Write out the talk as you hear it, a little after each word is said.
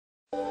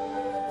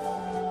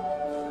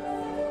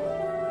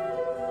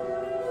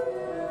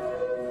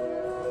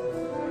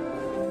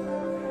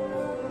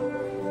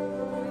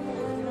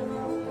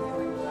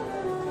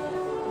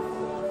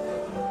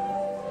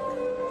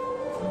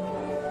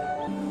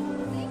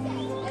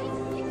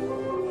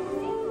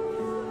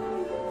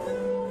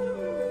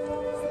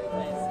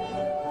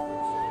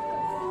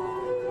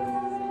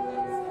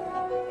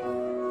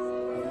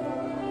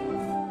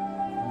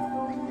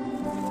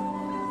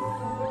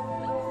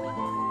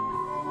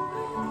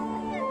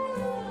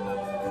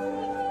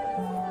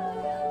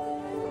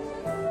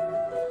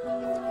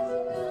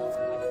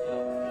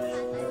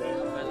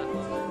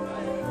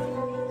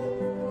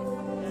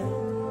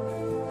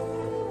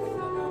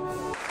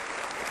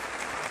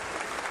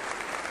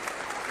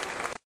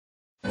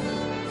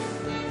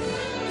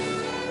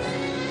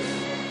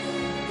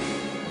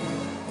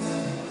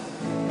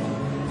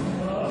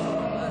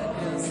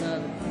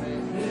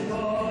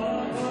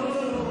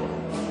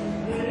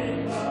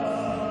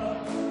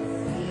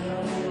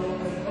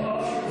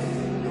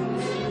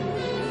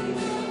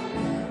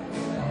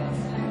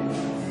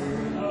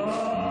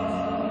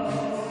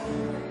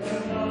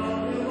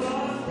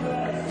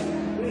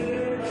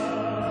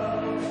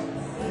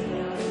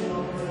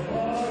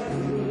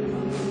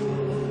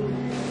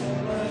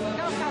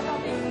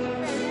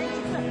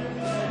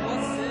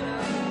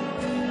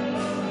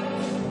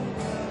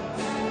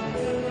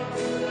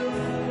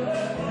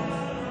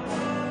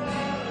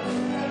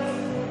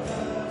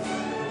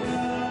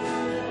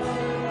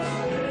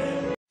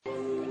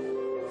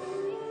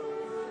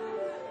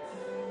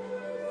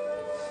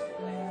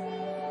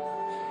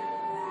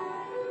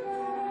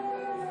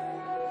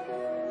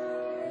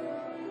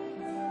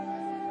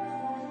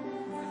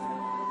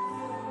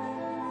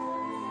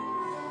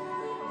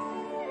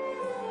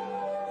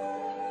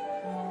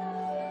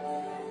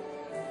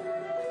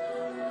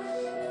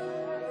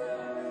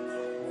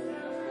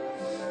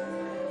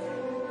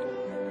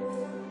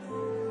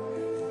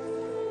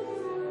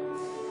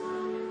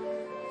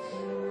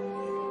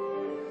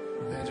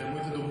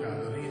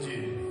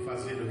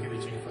fazer o que ele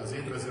tinha que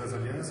fazer, trazer as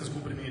alianças,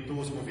 cumprimentou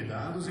os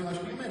convidados, e eu acho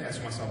que ele merece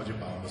uma salva de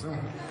palmas, não?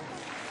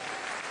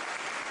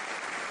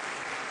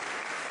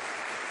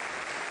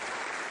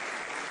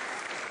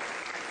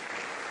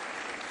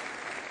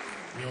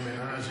 Em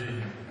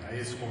homenagem a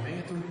esse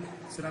momento,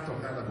 será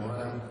tocada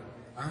agora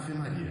Ave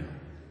Maria.